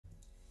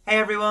Hey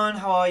everyone,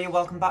 how are you?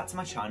 Welcome back to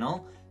my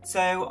channel.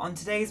 So on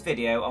today's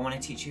video I want to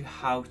teach you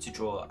how to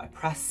draw a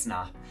press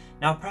snap.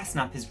 Now a press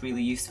snap is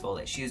really useful.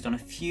 It's used on a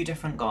few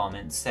different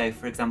garments. So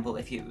for example,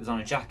 if it was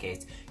on a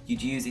jacket,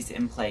 you'd use it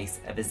in place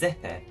of a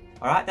zipper.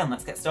 Alright then,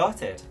 let's get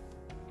started.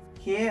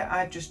 Here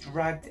I've just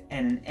dragged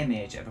in an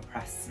image of a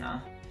press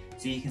snap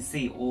so you can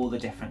see all the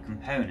different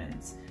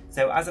components.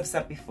 So as I've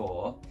said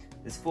before,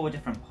 there's 4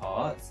 different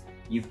parts.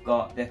 You've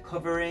got the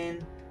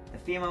covering, the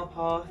female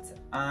part,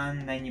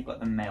 and then you've got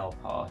the male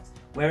part.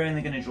 We're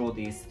only going to draw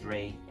these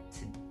 3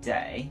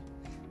 today.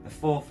 The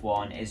 4th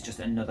one is just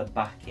another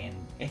backing.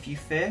 If you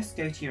first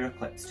go to your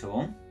ellipse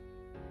tool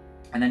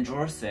and then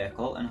draw a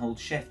circle and hold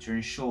shift to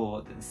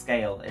ensure that the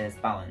scale is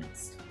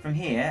balanced. From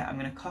here I'm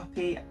going to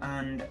copy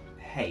and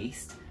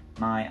paste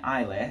my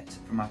eyelet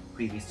from my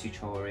previous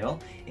tutorial.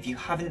 If you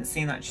haven't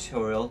seen that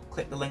tutorial,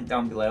 click the link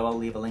down below, I'll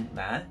leave a link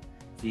there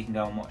so you can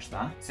go and watch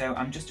that. So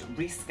I'm just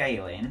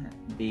rescaling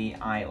the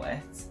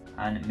eyelet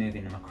and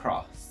moving them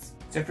across.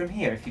 So from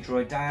here, if you draw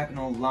a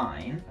diagonal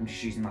line, I'm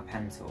just using my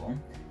pen tool,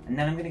 and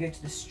then I'm going to go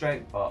to the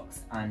stroke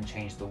box and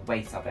change the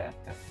weight of it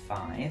to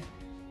 5.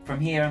 From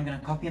here, I'm going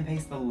to copy and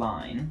paste the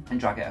line and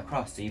drag it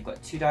across. So you've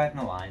got 2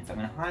 diagonal lines. I'm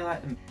going to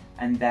highlight them,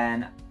 and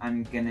then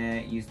I'm going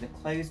to use the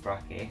close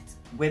bracket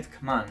with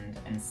command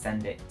and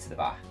send it to the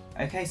back.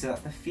 Okay, so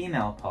that's the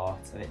female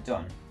part of it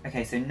done.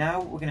 Okay, so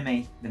now we're going to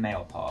make the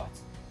male part.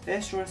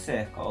 First draw a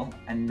circle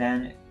and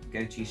then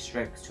go to your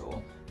strokes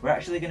tool. We're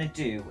actually going to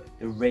do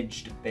the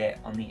ridged bit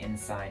on the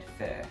inside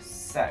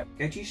first. So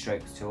go to your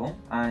strokes tool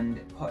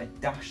and put a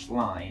dashed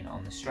line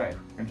on the stroke.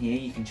 From here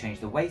you can change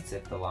the weight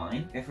of the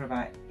line. Go for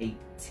about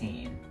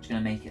 18. Just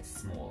going to make it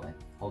smaller,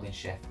 holding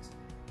shift.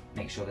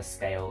 Make sure the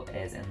scale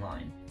is in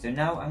line. So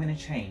now I'm going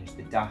to change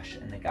the dash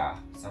and the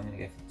gap. So I'm going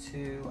to go for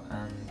 2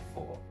 and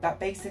 4. That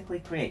basically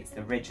creates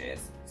the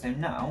ridges. So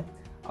now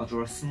I'll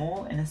draw a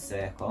small inner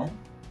circle.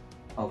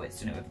 Oh, it's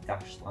done it with a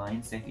dashed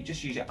line. So if you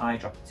just use your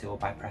eyedropper tool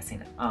by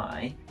pressing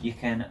I, you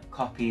can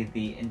copy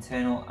the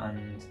internal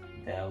and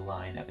the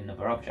line of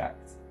another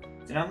object.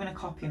 So now I'm going to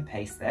copy and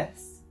paste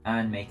this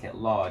and make it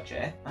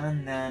larger,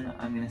 and then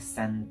I'm going to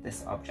send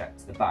this object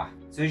to the back.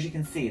 So as you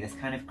can see, this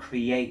kind of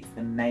creates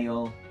the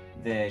male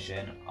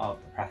version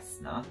of the press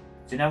snap.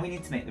 So now we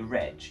need to make the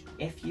ridge.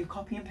 If you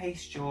copy and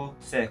paste your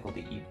circle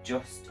that you've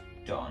just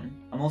done,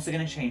 I'm also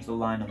going to change the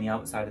line on the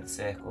outside of the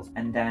circles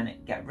and then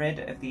get rid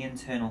of the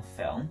internal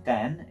fill.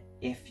 Then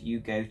if you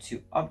go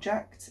to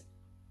Object,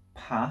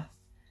 Path,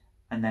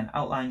 and then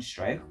Outline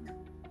Stroke,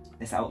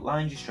 this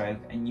outlines your stroke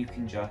and you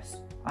can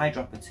just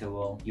eyedropper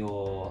tool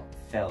your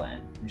fill in.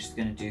 I'm just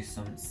going to do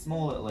some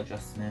small little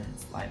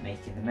adjustments like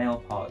making the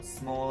male parts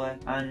smaller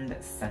and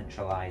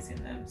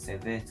centralising them, so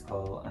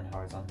vertical and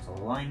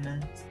horizontal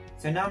alignment.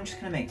 So now I'm just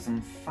going to make some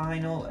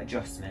final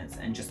adjustments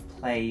and just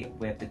play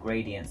with the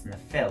gradients and the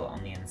fill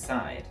on the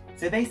inside.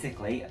 So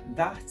basically,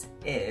 that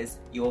is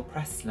your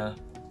press snap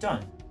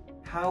done.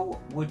 How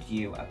would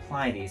you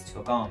apply these to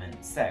a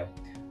garment? So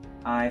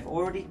I've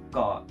already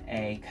got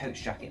a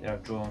coach jacket that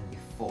I've drawn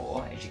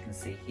before, as you can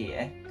see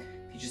here.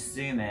 If you just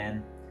zoom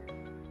in,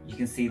 you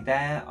can see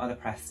there are the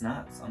press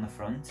snaps on the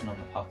front and on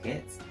the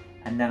pockets.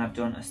 And then I've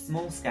done a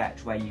small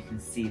sketch where you can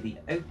see the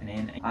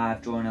opening.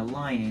 I've drawn a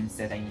lining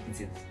so then you can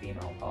see the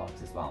female part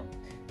as well.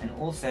 And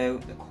also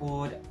the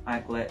cord,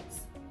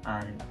 aglets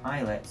and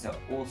eyelets are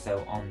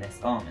also on this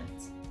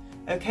garment.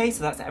 Okay,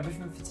 so that's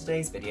everything for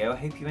today's video. I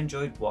hope you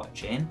enjoyed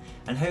watching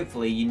and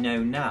hopefully you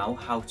know now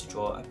how to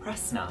draw a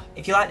press snap.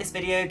 If you like this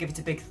video, give it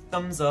a big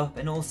thumbs up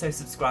and also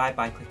subscribe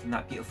by clicking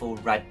that beautiful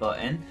red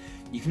button.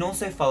 You can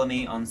also follow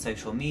me on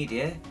social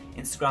media.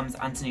 Instagram's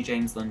Antony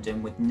James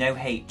London with no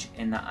H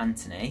in that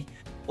Antony.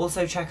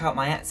 Also check out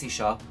my Etsy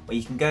shop where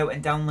you can go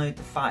and download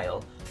the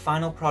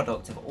final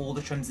product of all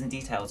the trims and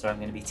details that I'm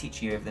going to be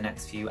teaching you over the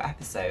next few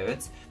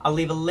episodes. I'll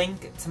leave a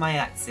link to my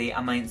Etsy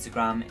and my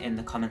Instagram in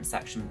the comment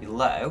section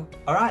below.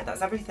 Alright,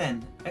 that's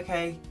everything.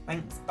 Okay,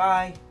 thanks,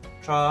 bye.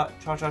 Tra,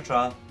 tra, tra,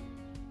 tra.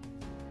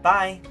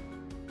 Bye.